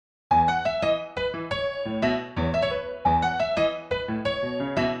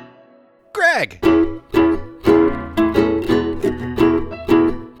Greg.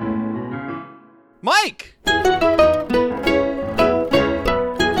 Mike.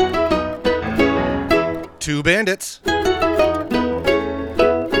 Two bandits.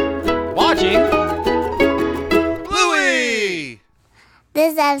 Watching Bluey.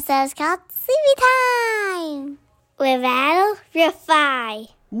 This episode is called Sleepy Time with Adel Rafai.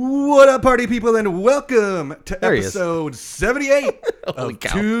 What up, party people, and welcome to episode 78 Holy of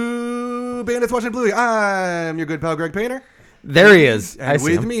cow. Two Bandits Watching Bluey. I'm your good pal, Greg Painter. There he is. I And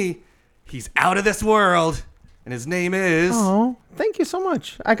see with him. me, he's out of this world, and his name is... Oh, thank you so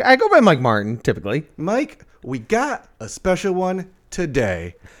much. I go by Mike Martin, typically. Mike. We got a special one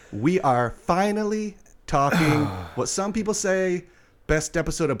today. We are finally talking what some people say, best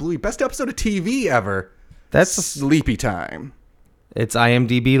episode of Bluey, best episode of TV ever. That's Sleepy Time. It's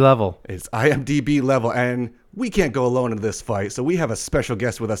IMDb level. It's IMDb level, and we can't go alone in this fight, so we have a special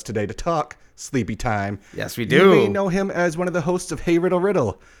guest with us today to talk Sleepy Time. Yes, we You do. may know him as one of the hosts of Hey Riddle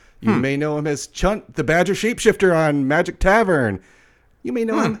Riddle. You may know him as Chunt, the Badger Shapeshifter on Magic Tavern. You may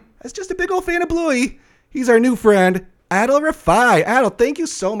know him as just a big old fan of Bluey. He's our new friend, Adel Rafai. Adel, thank you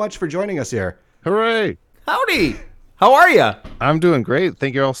so much for joining us here. Hooray! Howdy. How are you? I'm doing great.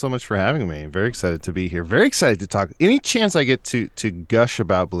 Thank you all so much for having me. Very excited to be here. Very excited to talk. Any chance I get to gush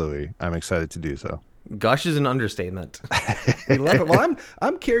about Bluey, I'm excited to do so. Gush is an understatement. We love it. Well,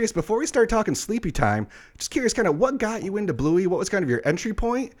 I'm curious, before we start talking Sleepy Time, just curious kind of what got you into Bluey? What was kind of your entry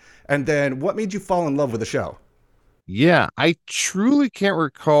point? And then what made you fall in love with the show? Yeah, I truly can't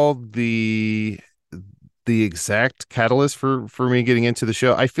recall the exact catalyst for me getting into the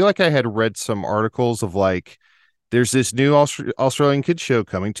show. I feel like I had read some articles of like, there's this new Australian kids show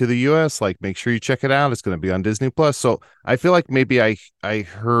coming to the US. Like, make sure you check it out. It's going to be on Disney Plus. So I feel like maybe I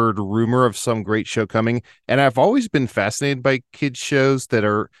heard rumor of some great show coming, and I've always been fascinated by kids shows that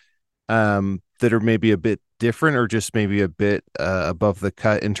are maybe a bit different or just maybe a bit above the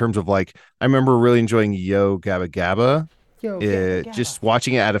cut in terms of like, I remember really enjoying Yo Gabba Gabba. Just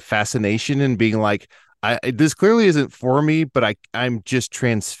watching it out of fascination and being like, this clearly isn't for me, but I'm just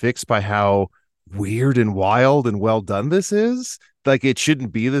transfixed by how weird and wild and well done this is. Like, it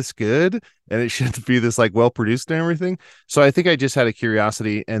shouldn't be this good, and it shouldn't be this like well produced and everything. So I think I just had a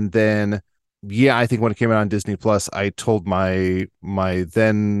curiosity, and then I think when it came out on Disney Plus, I told my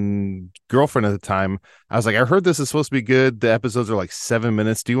then girlfriend at the time, I was like, I heard this is supposed to be good. The episodes are like 7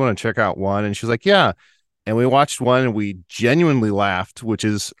 minutes. Do you want to check out one? And she was like, yeah. And we watched one, and we genuinely laughed, which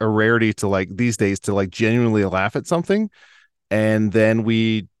is a rarity to like these days to like genuinely laugh at something. And then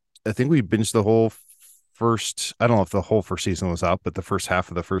I think we binged the whole first, I don't know if the whole first season was out, but the first half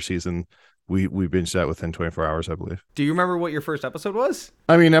of the first season, we binged that within 24 hours, I believe. Do you remember what your first episode was?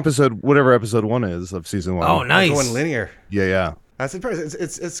 I mean, whatever episode 1 is of season 1. Oh, nice. Going linear. Yeah. That's impressive.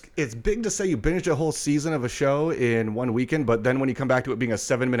 It's big to say you binged a whole season of a show in one weekend, but then when you come back to it being a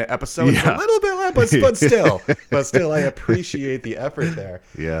 7-minute episode, it's a little bit less, but still, I appreciate the effort there.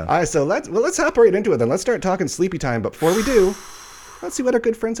 Yeah. All right, so let's hop right into it then. Let's start talking Sleepy Time. But before we do, let's see what our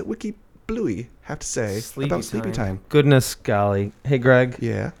good friends at Wiki Bluey have to say about Sleepy Time. Goodness golly. Hey, Greg.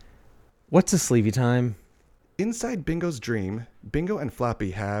 Yeah. What's a Sleepy Time? Inside Bingo's dream, Bingo and Floppy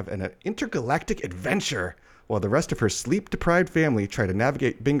have an intergalactic adventure while the rest of her sleep-deprived family try to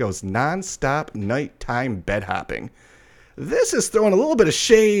navigate Bingo's non-stop nighttime bed hopping. This is throwing a little bit of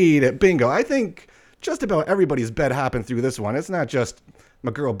shade at Bingo. I think just about everybody's bed hopping through this one. It's not just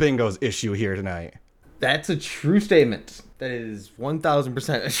my girl Bingo's issue here tonight. That's a true statement. That is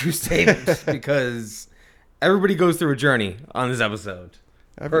 1,000% a true statement because everybody goes through a journey on this episode.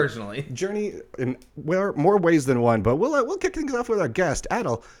 Personally. Journey in more ways than one, but we'll kick things off with our guest,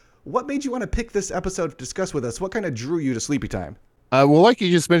 Adel. What made you want to pick this episode to discuss with us? What kind of drew you to Sleepy Time? Well, like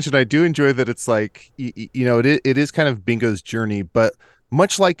you just mentioned, I do enjoy that it's like, it is kind of Bingo's journey, but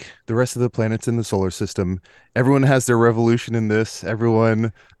much like the rest of the planets in the solar system, everyone has their revolution in this.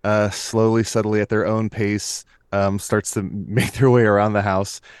 Everyone slowly, subtly at their own pace starts to make their way around the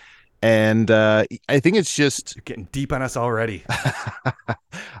house. And I think it's just... You're getting deep on us already.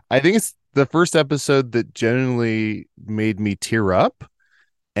 I think it's the first episode that genuinely made me tear up.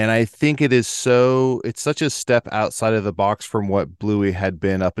 And I think it's such a step outside of the box from what Bluey had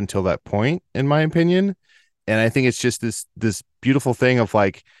been up until that point, in my opinion. And I think it's just this beautiful thing of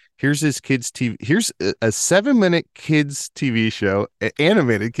like, here's this kids TV, here's a 7-minute kids TV show,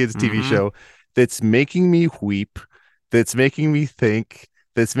 animated kids TV show that's making me weep, that's making me think,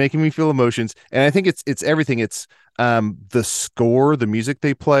 that's making me feel emotions. And I think it's everything. It's the score, the music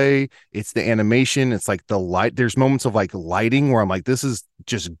they play, it's the animation, it's like the light. There's moments of like lighting where I'm like, this is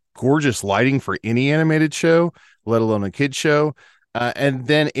just gorgeous lighting for any animated show, let alone a kid show. and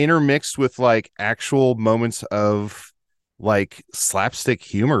then intermixed with like actual moments of like slapstick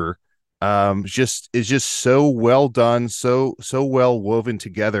humor. Just is just so well done, so well woven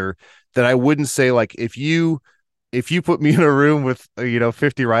together that I wouldn't say like if you put me in a room with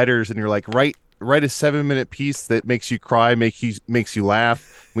 50 writers and you're like write a 7-minute piece that makes you cry, makes you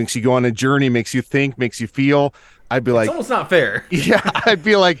laugh, makes you go on a journey, makes you think, makes you feel, I'd be It's like, almost not fair. yeah, I'd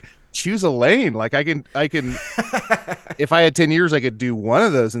be like, choose a lane. Like I can if I had 10 years, I could do one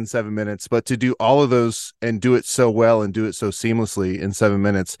of those in 7 minutes, but to do all of those and do it so well and do it so seamlessly in 7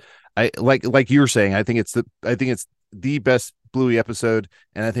 minutes, I like you were saying, I think it's the best Bluey episode,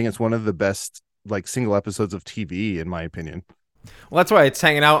 and I think it's one of the best like single episodes of TV in my opinion. Well, that's why it's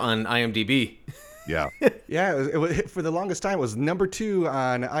hanging out on IMDb. Yeah. Yeah, for the longest time, it was number 2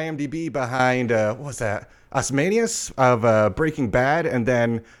 on IMDb behind, what was that? Osmanius of Breaking Bad, and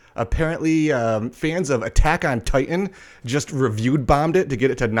then apparently fans of Attack on Titan just reviewed bombed it to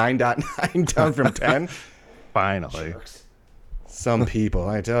get it to 9.9 down from 10. Finally. Some people,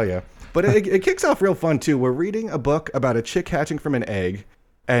 I tell you. But it kicks off real fun, too. We're reading a book about a chick hatching from an egg,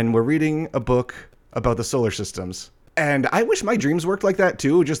 and we're reading a book about the solar systems. And I wish my dreams worked like that,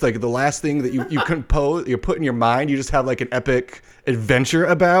 too. Just like the last thing that you compose, you put in your mind, you just have like an epic adventure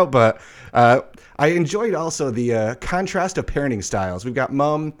about. But I enjoyed also the contrast of parenting styles. We've got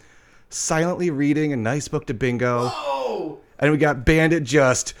Mom silently reading a nice book to Bingo. Oh! And we got Bandit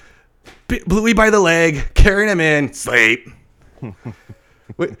just Bluey by the leg, carrying him in, sleep.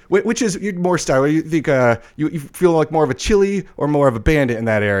 Which is more style? You think you feel like more of a Chili or more of a Bandit in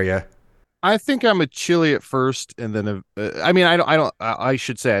that area? I think I'm a Chili at first, and then I mean, I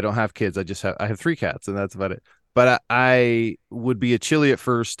should say I don't have kids. I have 3 cats, and that's about it. But I would be a Chili at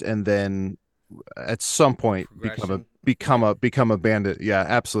first, and then at some point become a Bandit. Yeah,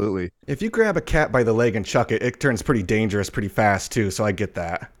 absolutely. If you grab a cat by the leg and chuck it, it turns pretty dangerous pretty fast too. So I get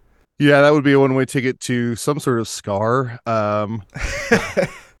that. Yeah, that would be a one-way ticket to some sort of scar.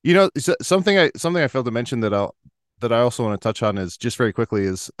 Something I failed to mention that I also want to touch on is just very quickly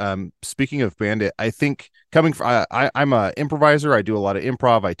is speaking of Bandit, I think coming from I'm a improviser. I do a lot of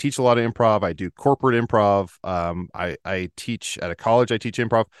improv. I teach a lot of improv. I do corporate improv. I teach at a college. I teach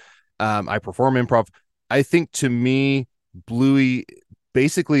improv. I perform improv. I think to me, Bluey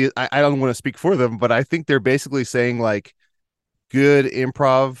basically, I don't want to speak for them, but I think they're basically saying like good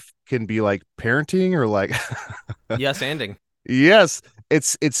improv can be like parenting or like Yes, ending. Yes,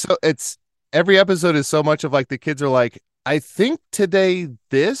 it's every episode is so much of like the kids are like, I think today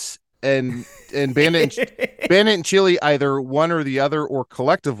this and Bandit and Chili, either one or the other or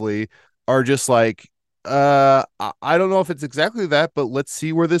collectively, are just like I don't know if it's exactly that, but let's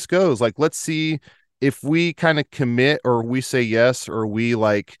see where this goes. Like, let's see if we kind of commit or we say yes or we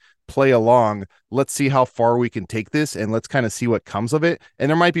like play along. Let's see how far we can take this, and let's kind of see what comes of it. And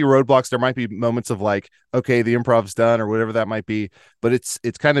there might be roadblocks, there might be moments of like, okay, the improv's done or whatever that might be, but it's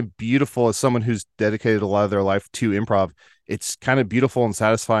kind of beautiful as someone who's dedicated a lot of their life to improv. It's kind of beautiful and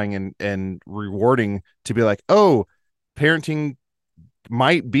satisfying and rewarding to be like, oh, parenting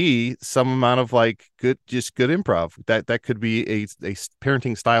might be some amount of like good improv that could be a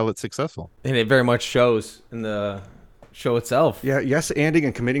parenting style that's successful, And it very much shows in the show itself. Yeah, yes, anding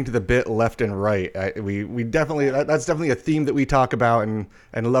and committing to the bit left and right. We definitely, that's definitely a theme that we talk about and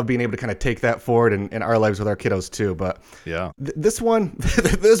love being able to kind of take that forward in our lives with our kiddos too. But yeah, this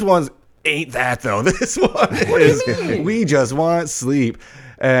one's ain't that though. This one is we just want sleep,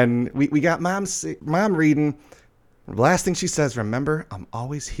 and we got mom reading. Last thing she says, remember, I'm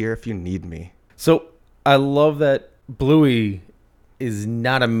always here if you need me. So I love that Bluey is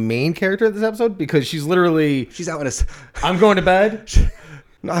not a main character of this episode because she's out in a... I'm going to bed.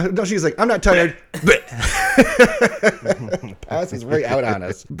 No, she's like, I'm not tired. Passes right out on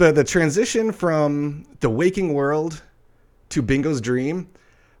us. The transition from the waking world to Bingo's dream,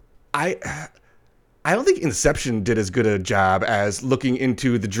 I don't think Inception did as good a job as looking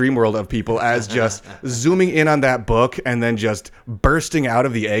into the dream world of people as just zooming in on that book and then just bursting out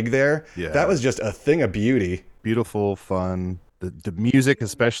of the egg there. Yeah. That was just a thing of beauty. Beautiful, fun. The music,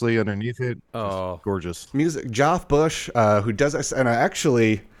 especially underneath it, gorgeous. Music. Joff Bush, who does this, and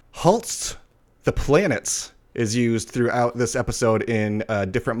actually Halts the Planets is used throughout this episode in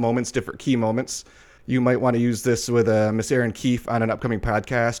different moments, different key moments. You might want to use this with Miss Erin Keefe on an upcoming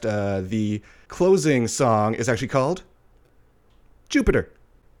podcast. The closing song is actually called Jupiter.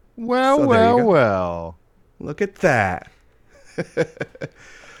 Well. Look at that.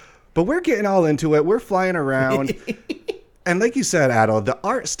 But we're getting all into it. We're flying around. And like you said, Adel, the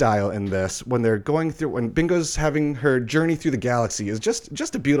art style in this, when Bingo's having her journey through the galaxy, is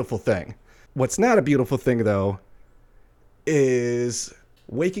just a beautiful thing. What's not a beautiful thing, though, is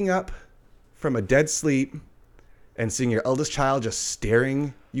waking up from a dead sleep and seeing your eldest child just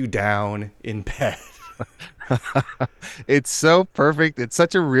staring you down in bed. It's so perfect. It's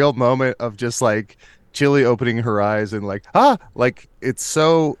such a real moment of just like Chili opening her eyes and like, like it's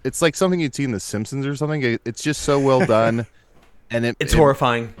like something you'd see in The Simpsons or something. It's just so well done. And It's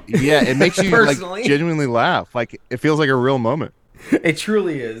horrifying. Yeah, it makes you like Personally. genuinely laugh. Like it feels like a real moment. It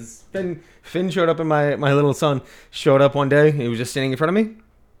truly is. Finn showed up, and my little son showed up one day. He was just standing in front of me.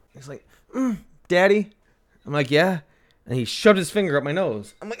 He's like, Daddy. I'm like, yeah. And he shoved his finger up my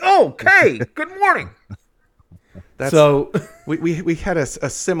nose. I'm like, okay, good morning. So we had a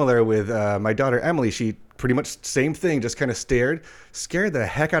similar with my daughter Emily. She pretty much same thing, just kind of scared the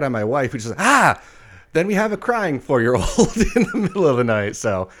heck out of my wife, who's just then we have a crying 4-year-old in the middle of the night.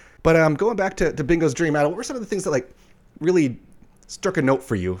 So, but going back to Bingo's dream, Adam, what were some of the things that like really struck a note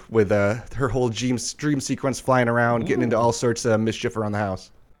for you with her whole dream sequence, flying around, getting into all sorts of mischief around the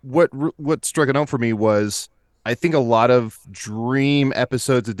house? What struck a note for me was, I think a lot of dream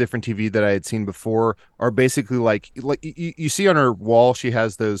episodes of different TV that I had seen before are basically like you see on her wall, she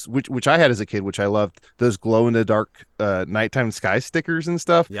has those, which I had as a kid, which I loved, those glow in the dark nighttime sky stickers and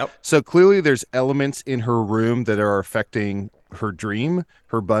stuff. Yep. So clearly there's elements in her room that are affecting her dream,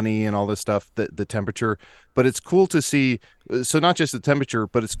 her bunny and all this stuff, the temperature. But it's cool to see, so not just the temperature,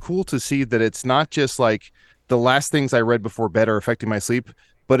 but it's cool to see that it's not just like the last things I read before bed are affecting my sleep,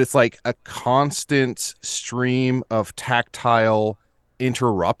 but it's like a constant stream of tactile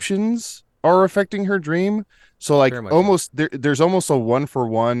interruptions are affecting her dream. So like almost there's almost a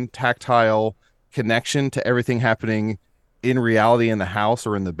 1-for-1 tactile connection to everything happening in reality in the house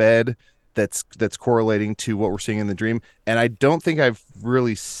or in the bed that's correlating to what we're seeing in the dream. And I don't think I've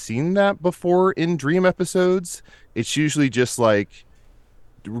really seen that before in dream episodes. It's usually just like,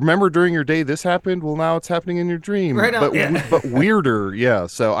 remember during your day this happened, well now it's happening in your dream, right now, but weirder. Yeah,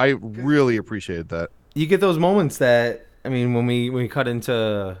 so I really appreciated that. You get those moments that, I mean, when we cut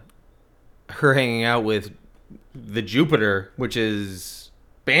into her hanging out with the Jupiter, which is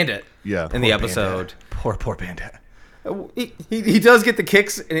Bandit, in the episode. Bandit. Poor Bandit. He does get the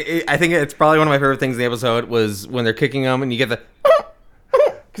kicks. And I think it's probably one of my favorite things in the episode was when they're kicking him and you get the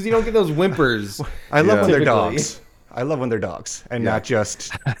because you don't get those whimpers. I love when they're dogs. I love when they're dogs and not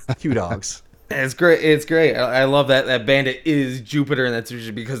just cute dogs. It's great. It's great. I love that Bandit is Jupiter, and that's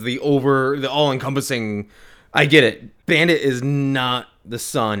because the all-encompassing. I get it. Bandit is not the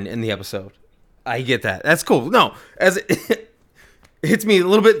sun in the episode. I get that. That's cool. No, as it hits me a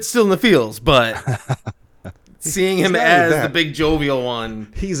little bit still in the feels, but seeing him as the big jovial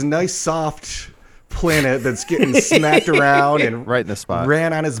one, he's a nice soft planet that's getting smacked around and right in the spot,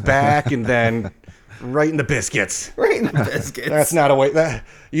 ran on his back, and then. Right in the biscuits. Right in the biscuits. That's not a way.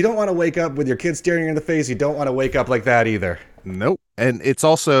 You don't want to wake up with your kid staring you in the face. You don't want to wake up like that either. Nope. And it's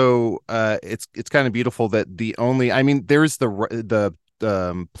also it's kind of beautiful that there's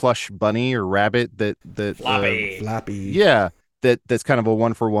the plush bunny or rabbit that Floppy. Yeah, that's kind of a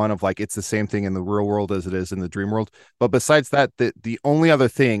 1-for-1 of like it's the same thing in the real world as it is in the dream world. But besides that, the only other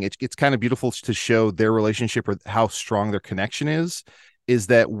thing it's kind of beautiful to show their relationship or how strong their connection is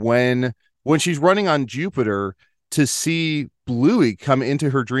that when she's running on Jupiter, to see Bluey come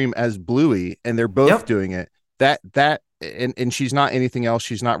into her dream as Bluey and they're both doing it, and she's not anything else.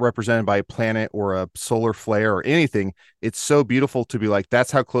 She's not represented by a planet or a solar flare or anything. It's so beautiful to be like,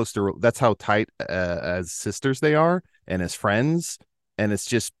 that's how tight as sisters they are and as friends. And it's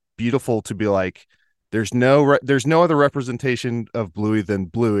just beautiful to be like, there's no other representation of Bluey than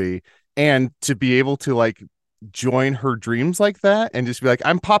Bluey. And to be able to like join her dreams like that and just be like,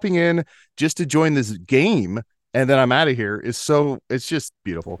 I'm popping in just to join this game and then I'm out of here it's just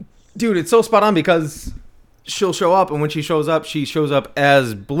beautiful. Dude, it's so spot on because she'll show up, and when she shows up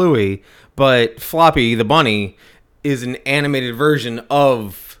as Bluey, but Floppy the bunny is an animated version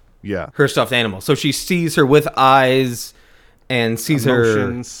of her stuffed animal. So she sees her with eyes and sees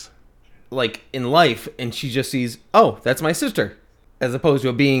emotions. Her like in life, and she just sees, oh, that's my sister. As opposed to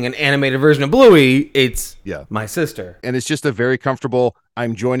it being an animated version of Bluey, it's my sister. And it's just a very comfortable,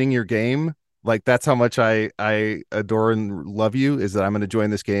 I'm joining your game. Like, that's how much I adore and love you, is that I'm going to join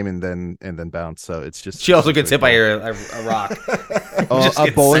this game and then bounce. So it's just... She also gets hit by a rock.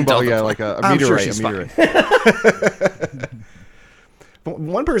 A bowling ball, like a meteorite. Sure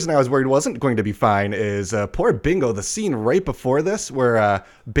one person I was worried wasn't going to be fine is poor Bingo. The scene right before this where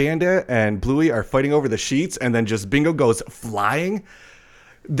Bandit and Bluey are fighting over the sheets and then just Bingo goes flying.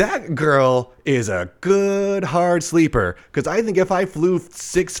 That girl is a good hard sleeper, because I think if I flew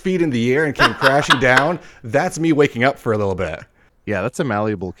 6 feet in the air and came crashing down, that's me waking up for a little bit. Yeah, that's a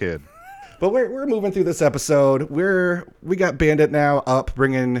malleable kid. But we're moving through this episode. We got Bandit now up,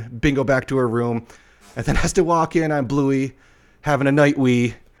 bringing Bingo back to her room, and then has to walk in on Bluey, having a night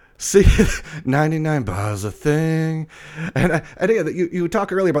wee. See, 99 bars a thing. And I think you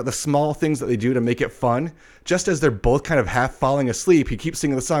talk earlier about the small things that they do to make it fun. Just as they're both kind of half falling asleep, he keeps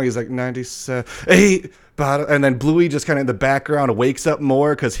singing the song. He's like, 98 bottle. And then Bluey just kind of in the background wakes up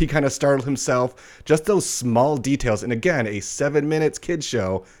more because he kind of startled himself. Just those small details. And again, a 7 minutes kid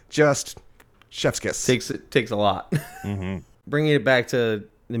show, just chef's kiss. Takes a lot. Mm-hmm. Bringing it back to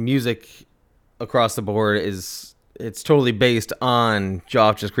the music across the board it's totally based on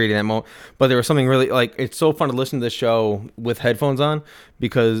Joff just creating that moment. But there was something really, like, it's so fun to listen to this show with headphones on,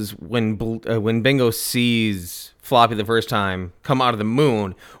 because when Bingo sees Floppy the first time come out of the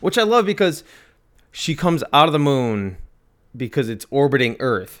moon, which I love because she comes out of the moon because it's orbiting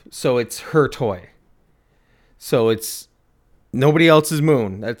Earth. So it's her toy. So it's nobody else's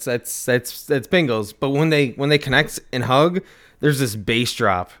moon. That's Bingo's. But when they connect and hug, there's this bass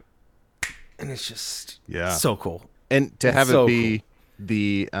drop. And it's just so cool. And to have it be cool.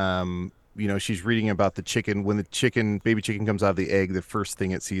 The she's reading about the chicken. When the baby chicken comes out of the egg, the first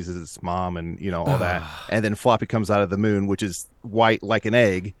thing it sees is its mom, and all that. And then Floppy comes out of the moon, which is white like an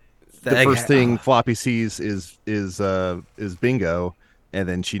egg. The first thing Floppy sees is Bingo, and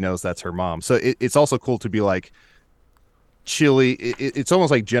then she knows that's her mom. So it's also cool to be like Chili. It's almost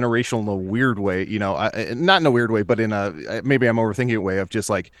like generational in a weird way, not in a weird way, but in a maybe I'm overthinking it way of just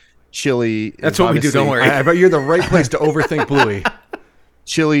like. Chili. That's what we do. Don't worry. I bet you're the right place to overthink Bluey.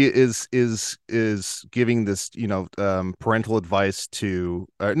 Chili is giving this, parental advice to,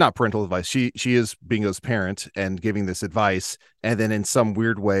 not parental advice. She is Bingo's parent and giving this advice, and then in some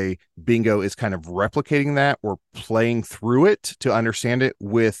weird way, Bingo is kind of replicating that or playing through it to understand it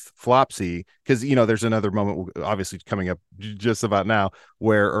with Flopsy, because there's another moment obviously coming up just about now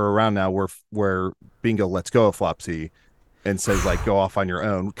where Bingo lets go of Flopsy. And says, like, go off on your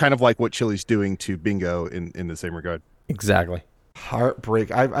own. Kind of like what Chili's doing to Bingo in the same regard. Exactly.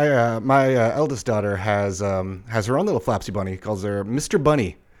 Heartbreak. My eldest daughter has her own little Flopsy bunny. Calls her Mr.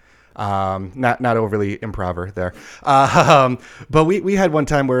 Bunny. Not overly improver there. But we had one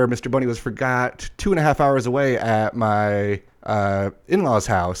time where Mr. Bunny was forgot 2.5 hours away at my in-laws'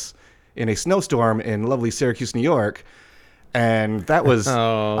 house in a snowstorm in lovely Syracuse, New York. And that was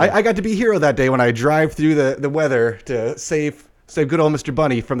I got to be hero that day when I drive through the weather to save good old Mr.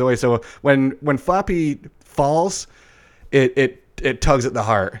 Bunny from the way. So when Floppy falls, it tugs at the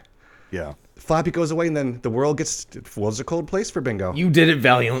heart. Yeah. Floppy goes away, and then the world was a cold place for Bingo. You did it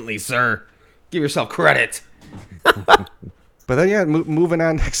valiantly, sir. Give yourself credit. But then, moving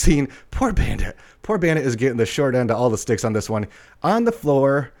on, next scene, poor Bandit. Poor Bandit is getting the short end of all the sticks on this one. On the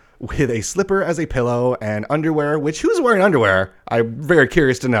floor, with a slipper as a pillow and underwear, which who's wearing underwear? I'm very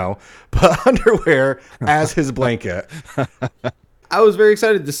curious to know. But underwear as his blanket. I was very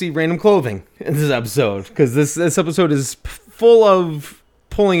excited to see random clothing in this episode, because this episode is full of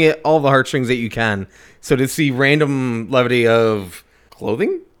pulling at all the heartstrings that you can. So to see random levity of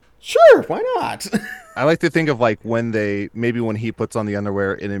clothing, sure, why not? I like to think of like when he puts on the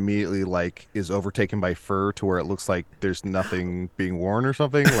underwear, it immediately like is overtaken by fur to where it looks like there's nothing being worn or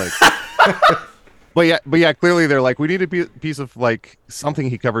something. Like, but yeah, clearly they're like, we need a piece of like something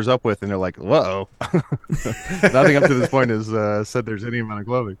he covers up with, and they're like, whoa, nothing up to this point has said there's any amount of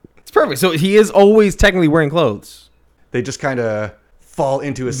clothing. It's perfect. So he is always technically wearing clothes. They just kind of fall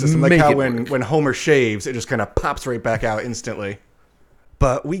into his system, like how when Homer shaves, it just kind of pops right back out instantly.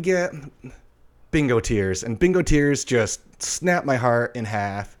 But we get Bingo tears, and Bingo tears just snap my heart in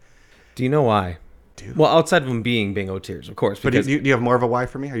half. Do you know why? Well, outside of them being Bingo tears, of course. But do you have more of a why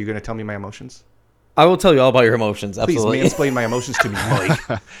for me? Are you going to tell me my emotions? I will tell you all about your emotions. Absolutely. Please mansplain my emotions to me, Mike.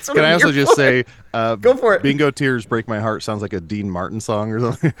 Can I also just say, go for it. Bingo tears break my heart sounds like a Dean Martin song or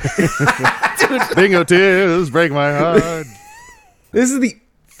something. Bingo tears break my heart. This is the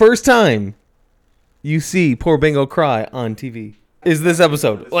first time you see poor Bingo cry on TV. Is this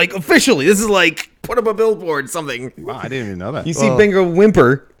episode. Like, officially, this is like, put up a billboard, something. Wow, I didn't even know that. You see Bingo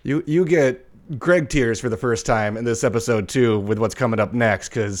whimper. You get Greg tears for the first time in this episode, too, with what's coming up next,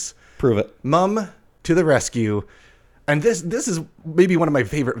 because... Prove it. Mom to the rescue. And this is maybe one of my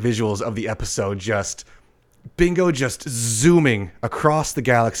favorite visuals of the episode, just Bingo just zooming across the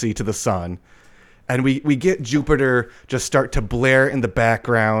galaxy to the sun. And we get Jupiter just start to blare in the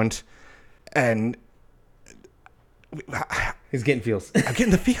background, and... He's getting feels. I'm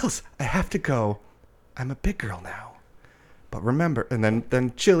getting the feels. I have to go. I'm a big girl now. But remember, and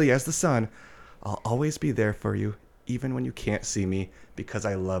then Chili as the sun, I'll always be there for you, even when you can't see me, because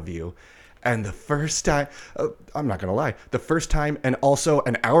I love you. And the first time, I'm not going to lie, the first time and also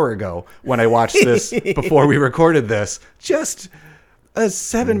an hour ago when I watched this before we recorded this, just a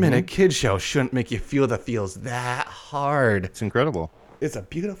 7-minute kid show shouldn't make you feel the feels that hard. It's incredible. It's a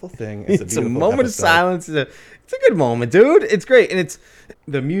beautiful thing. It's a moment of silence. It's a good moment, dude. It's great. And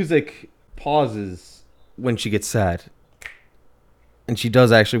the music pauses when she gets sad. And she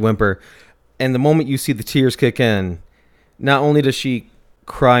does actually whimper. And the moment you see the tears kick in, not only does she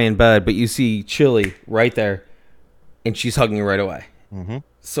cry in bed, but you see Chili right there, and she's hugging her right away. Mm-hmm.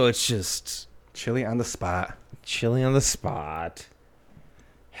 So it's just Chili on the spot. Chili on the spot.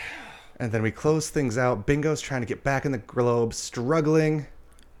 And then we close things out. Bingo's trying to get back in the globe, struggling.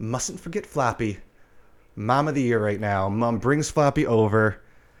 Mustn't forget Floppy. Mom of the year right now. Mom brings Floppy over.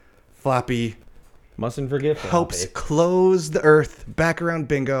 Floppy Mustn't forget Floppy. helps close the earth back around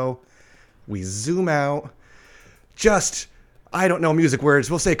Bingo. We zoom out. Just, I don't know music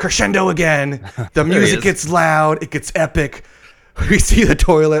words. We'll say crescendo again. The music gets loud. It gets epic. We see the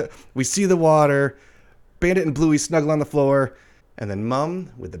toilet. We see the water. Bandit and Bluey snuggle on the floor. And then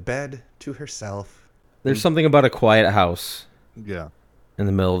Mom with the bed to herself. There's something about a quiet house Yeah. in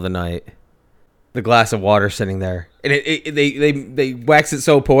the middle of the night. The glass of water sitting there. And they wax it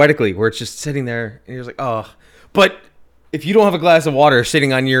so poetically where it's just sitting there and you're just like, oh. But if you don't have a glass of water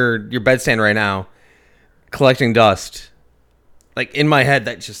sitting on your bedstand right now, collecting dust, like in my head,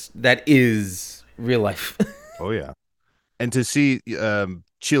 that is real life. Oh, yeah. And to see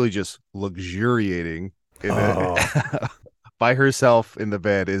Chili just luxuriating in by herself in the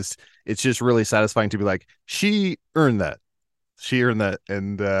bed it's just really satisfying to be like, she earned that. She earned that,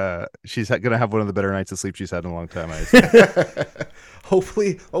 and she's gonna have one of the better nights of sleep she's had in a long time.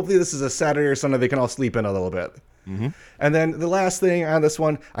 Hopefully this is a Saturday or Sunday they can all sleep in a little bit. Mm-hmm. And then the last thing on this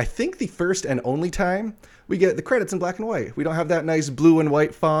one, I think the first and only time we get the credits in black and white. We don't have that nice blue and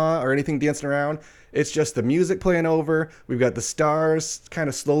white font or anything dancing around. It's just the music playing over. We've got the stars kind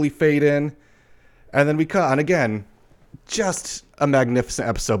of slowly fade in, and then we cut on again. Just a magnificent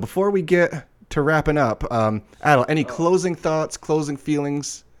episode. Before we get to wrapping up, Adel, any closing thoughts, closing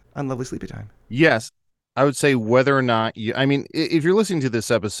feelings on Lovely Sleepy Time? Yes, I would say whether or not if you're listening to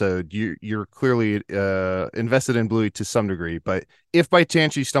this episode, you're clearly invested in Bluey to some degree. But if by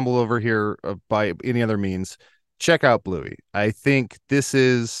chance you stumble over here by any other means, check out Bluey. I think this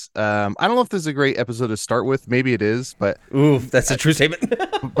is. I don't know if this is a great episode to start with. Maybe it is, but Ooh, that's a true statement.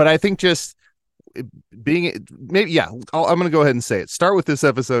 But I think just being maybe I'm gonna go ahead and say it. Start with this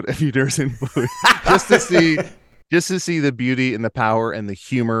episode if you've never seen Bluey, just to see the beauty and the power and the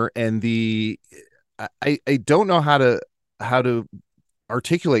humor and the. I don't know how to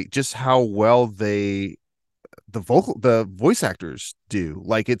articulate just how well the voice actors do.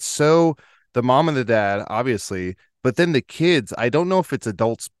 Like, it's so the mom and the dad obviously, but then the kids. I don't know if it's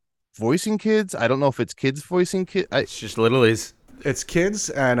adults voicing kids. I don't know if it's kids voicing kids. It's just littlies. It's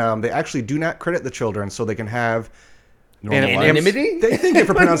kids, and they actually do not credit the children, so they can have anonymity. Thank you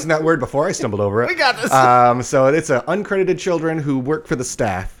for pronouncing that word before I stumbled over it. We got this. So it's uncredited children who work for the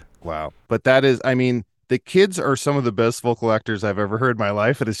staff. Wow. But that is, the kids are some of the best vocal actors I've ever heard in my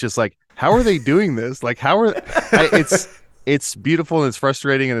life, and it's just like, how are they doing this? Like, it's beautiful and it's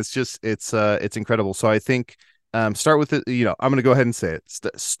frustrating, and it's incredible. So I think start with it. I'm going to go ahead and say it.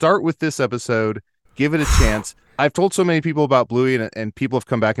 Start with this episode. Give it a chance. I've told so many people about Bluey, and people have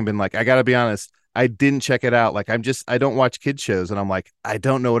come back and been like, I got to be honest, I didn't check it out. Like, I don't watch kids shows, and I'm like, I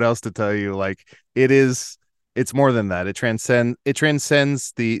don't know what else to tell you. Like, it's more than that. It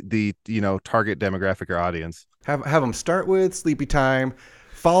transcends the target demographic or audience. Have them start with Sleepy Time,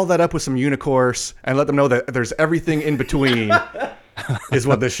 follow that up with some Unicourse, and let them know that there's everything in between is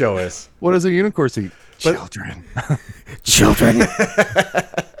what this show is. What does a unicorn eat? Children. Children.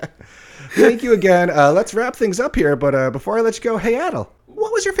 Thank you again. Let's wrap things up here. But before I let you go, hey, Adel,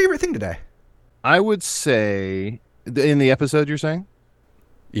 what was your favorite thing today? I would say in the episode you're saying?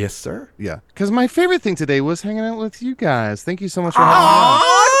 Yes, sir. Yeah. Because my favorite thing today was hanging out with you guys. Thank you so much for having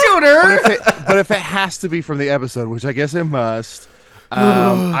me on. Tutor! But if it has to be from the episode, which I guess it must,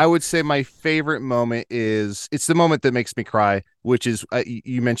 I would say my favorite moment it's the moment that makes me cry, which is,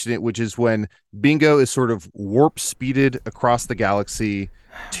 you mentioned it, which is when Bingo is sort of warp speeded across the galaxy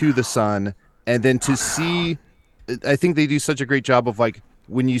to the sun. And then to see, I think they do such a great job of, like,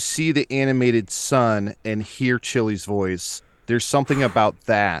 when you see the animated sun and hear Chili's voice, there's something about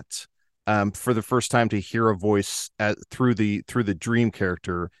that for the first time to hear a voice through the dream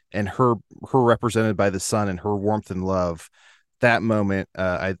character and her represented by the sun and her warmth and love. That moment,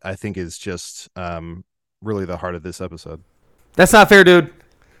 I think, is just really the heart of this episode. That's not fair, dude.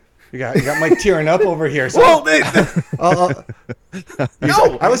 You got Mike tearing up over here. So Well,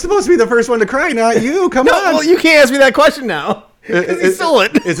 no, I was supposed to be the first one to cry, not you. Come on. well, you can't ask me that question now. He stole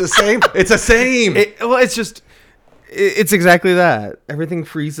it. It's the same. It's the same. It's exactly that. Everything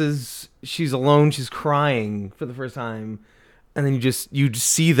freezes. She's alone. She's crying for the first time, and then you just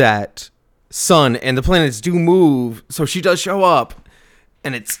see that sun and the planets do move. So she does show up,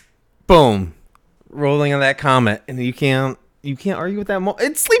 and it's boom, rolling on that comet, and you can't argue with that moment.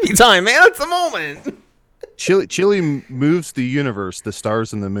 It's sleepy time, man. It's the moment. Chili moves the universe, the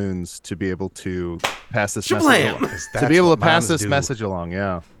stars and the moons, to be able to pass this message along. To be able to pass this message along,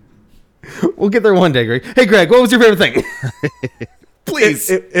 yeah. We'll get there one day, Greg. Hey, Greg, what was your favorite thing? Please,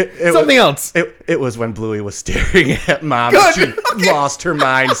 something else. It was when Bluey was staring at Mom. She lost her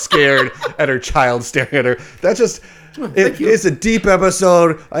mind, scared at her child staring at her. That's just... It's a deep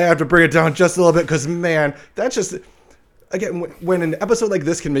episode. I have to bring it down just a little bit because, man, that's just... Again, when an episode like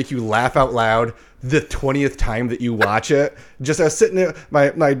this can make you laugh out loud the 20th time that you watch it, I was sitting there,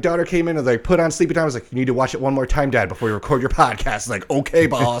 my daughter came in and like put on Sleepy Time. I was like, you need to watch it one more time, Dad, before you record your podcast. Like, okay,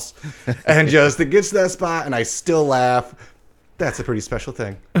 boss. And just it gets to that spot and I still laugh. That's a pretty special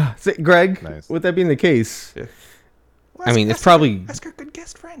thing. Greg, nice. With that being the case, Well, it's probably... Ask our good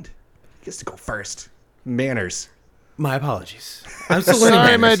guest friend. He gets to go first. Manners. My apologies. I'm still learning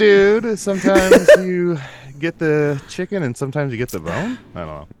Sorry, manners. my dude. Sometimes you get the chicken and sometimes you get the bone. I don't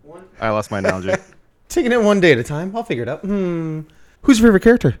know. I lost my analogy. Taking it one day at a time. I'll figure it out. Who's your favorite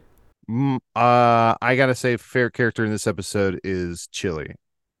character? I gotta say, favorite character in this episode is Chili.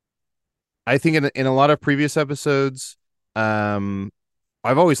 I think in a lot of previous episodes, I've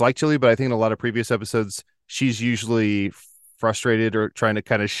always liked Chili, but I think in a lot of previous episodes, she's usually frustrated or trying to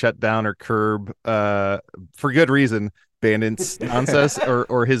kind of shut down or curb, for good reason, Bandit's nonsense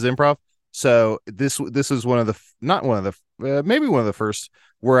or his improv. So this is one of the maybe one of the first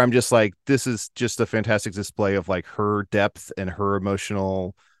where I'm just like, this is just a fantastic display of like her depth and her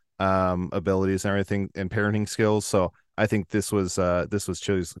emotional abilities and everything and parenting skills. So I think this was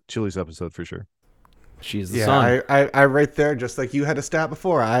Chili's episode for sure. She's the son. I right there, just like you had to stat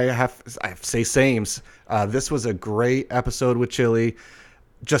before. I have to say sames. This was a great episode with Chili.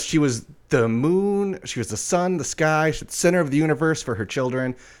 Just she was the moon, she was the sun, the sky, she's the center of the universe for her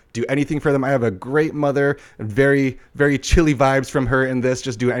children. Do anything for them. I have a great mother, and very, very Chili vibes from her in this.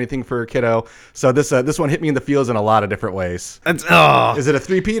 Just do anything for her kiddo. So this one hit me in the feels in a lot of different ways. Is it a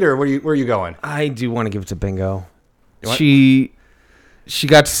three-peat or where are you going? I do want to give it to Bingo. She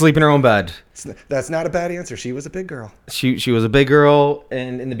got to sleep in her own bed. That's not a bad answer. She was a big girl. She was a big girl,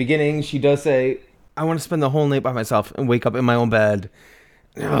 and in the beginning, she does say, "I want to spend the whole night by myself and wake up in my own bed."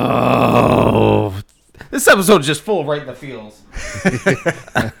 Oh, this episode is just full right in the feels.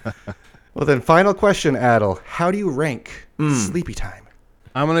 Well, then, final question, Adel. How do you rank Sleepy Time?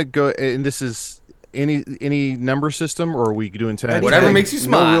 I'm gonna go, and this is any number system, or are we doing 10? Whatever makes you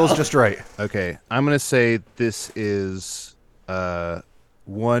smile. No rules, just right. Okay, I'm gonna say this is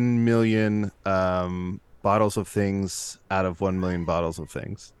 1 million bottles of things out of 1 million bottles of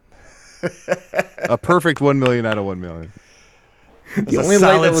things. A perfect 1 million out of 1 million. The only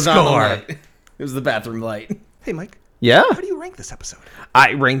light that was on all night. It was the bathroom light. Hey, Mike. Yeah? How do you rank this episode?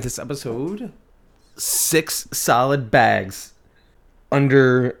 I ranked this episode 6 solid bags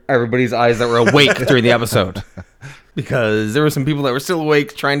under everybody's eyes that were awake during the episode. Because there were some people that were still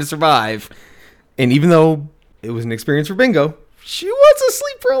awake trying to survive. And even though it was an experience for Bingo, she was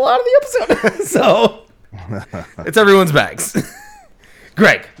asleep for a lot of the episode. So, it's everyone's bags.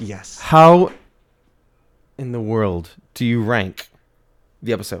 Greg. Yes. How in the world do you rank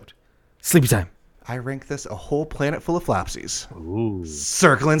the episode Sleepy Time? I rank this a whole planet full of flopsies. Ooh,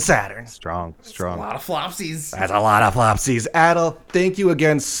 Circling Saturn. strong. A lot of flopsies. That's a lot of flopsies. Adel, thank you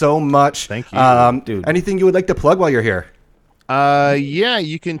again so much. Thank you. Dude. Anything you would like to plug while you're here? Yeah,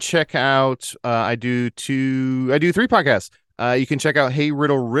 you can check out. I do 3 podcasts. You can check out Hey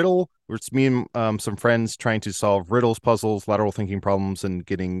Riddle Riddle, where it's me and some friends trying to solve riddles, puzzles, lateral thinking problems, and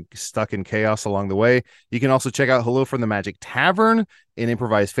getting stuck in chaos along the way. You can also check out Hello from the Magic Tavern, an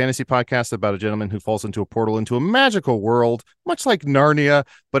improvised fantasy podcast about a gentleman who falls into a portal into a magical world, much like Narnia,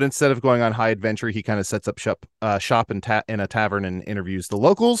 but instead of going on high adventure, he kind of sets up shop in a tavern and interviews the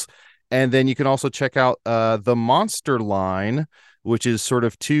locals. And then you can also check out The Monster Line, which is sort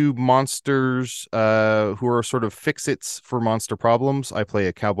of 2 monsters who are sort of fix-its for monster problems. I play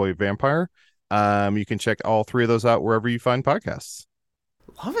a cowboy vampire. You can check all 3 of those out wherever you find podcasts.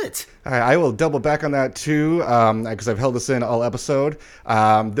 Love it. All right, I will double back on that too, because I've held this in all episode.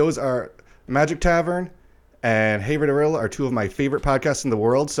 Those are Magic Tavern and Hey Ridderil are two of my favorite podcasts in the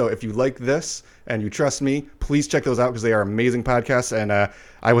world. So if you like this and you trust me, please check those out because they are amazing podcasts. And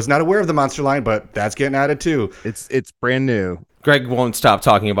I was not aware of the Monster line, but that's getting added too. It's brand new. Greg won't stop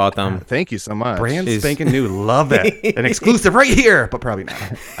talking about them. Thank you so much. Brand spanking new. Love it. An exclusive right here, but probably not.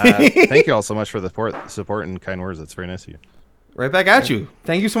 Thank you all so much for the support and kind words. That's very nice of you. Right back at you.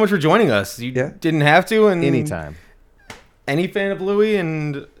 Thank you so much for joining us. You didn't have to. And anytime. Any fan of Bluey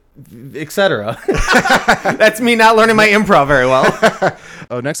and etc. That's me not learning my improv very well.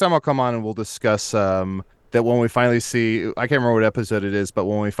 Next time I'll come on and we'll discuss that when we finally see, I can't remember what episode it is, but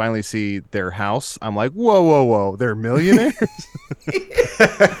when we finally see their house, I'm like, whoa, they're millionaires?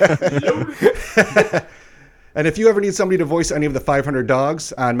 And if you ever need somebody to voice any of the 500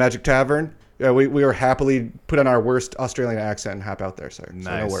 dogs on Magic Tavern, we were happily put on our worst Australian accent and hop out there, sir. Nice.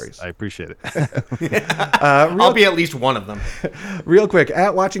 So no worries. I appreciate it. I'll be at least one of them. Real quick,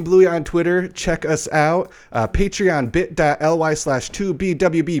 at Watching Bluey on Twitter, check us out. Patreon,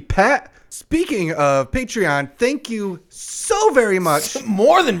 bit.ly/2BWBPat. Speaking of Patreon, thank you so very much.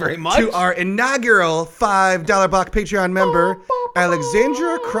 More than very much. To our inaugural $5 block Patreon member,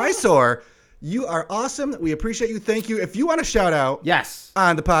 Alexandra Chrysor. You are awesome. We appreciate you. Thank you. If you want a shout out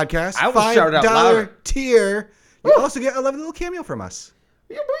on the podcast, I will shout out louder. $5 tier, you also get a lovely little cameo from us.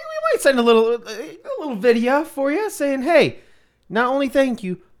 We might send a little video for you saying, hey, not only thank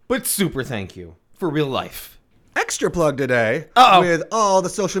you, but super thank you for real life. Extra plug today Uh-oh. with all the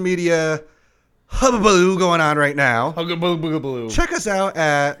social media hubbubaloo going on right now. Check us out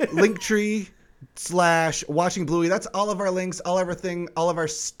at Linktree/Watching Bluey. That's all of our links, all everything, all of our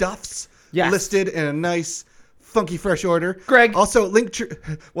stuffs listed in a nice, funky, fresh order. Greg. Also,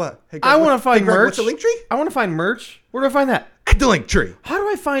 Linktree. What? Hey, Greg, I want to find merch. What's the Linktree? I want to find merch. Where do I find that? At the Linktree. How do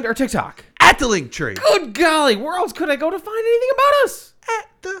I find our TikTok? At the Linktree. Good golly, where else could I go to find anything about us? At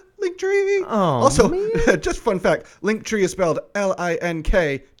the Linktree. Oh, also, man. just fun fact, Linktree is spelled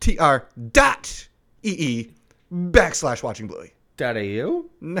linktr.ee/Watching Bluey. .au?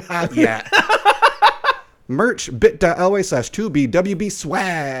 Not yet. Merch, bit.ly/2BWB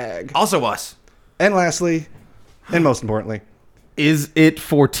swag. Also us. And lastly, and most importantly, is it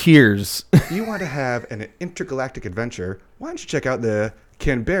for tears? if you want to have an intergalactic adventure, why don't you check out the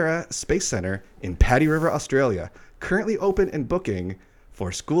Canberra Space Center in Paddy River, Australia. Currently open and booking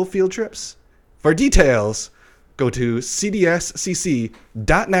for school field trips. For details, go to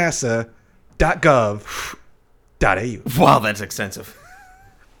cdscc.nasa.gov.au. Wow, that's extensive.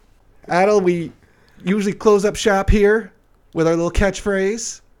 Adel, we usually close up shop here with our little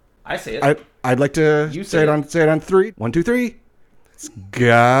catchphrase. I say it. I'd like to You say it on 3. 1, 2, 3. It's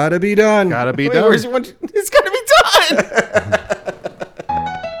gotta be done. Gotta be Wait, done. it's gotta be done.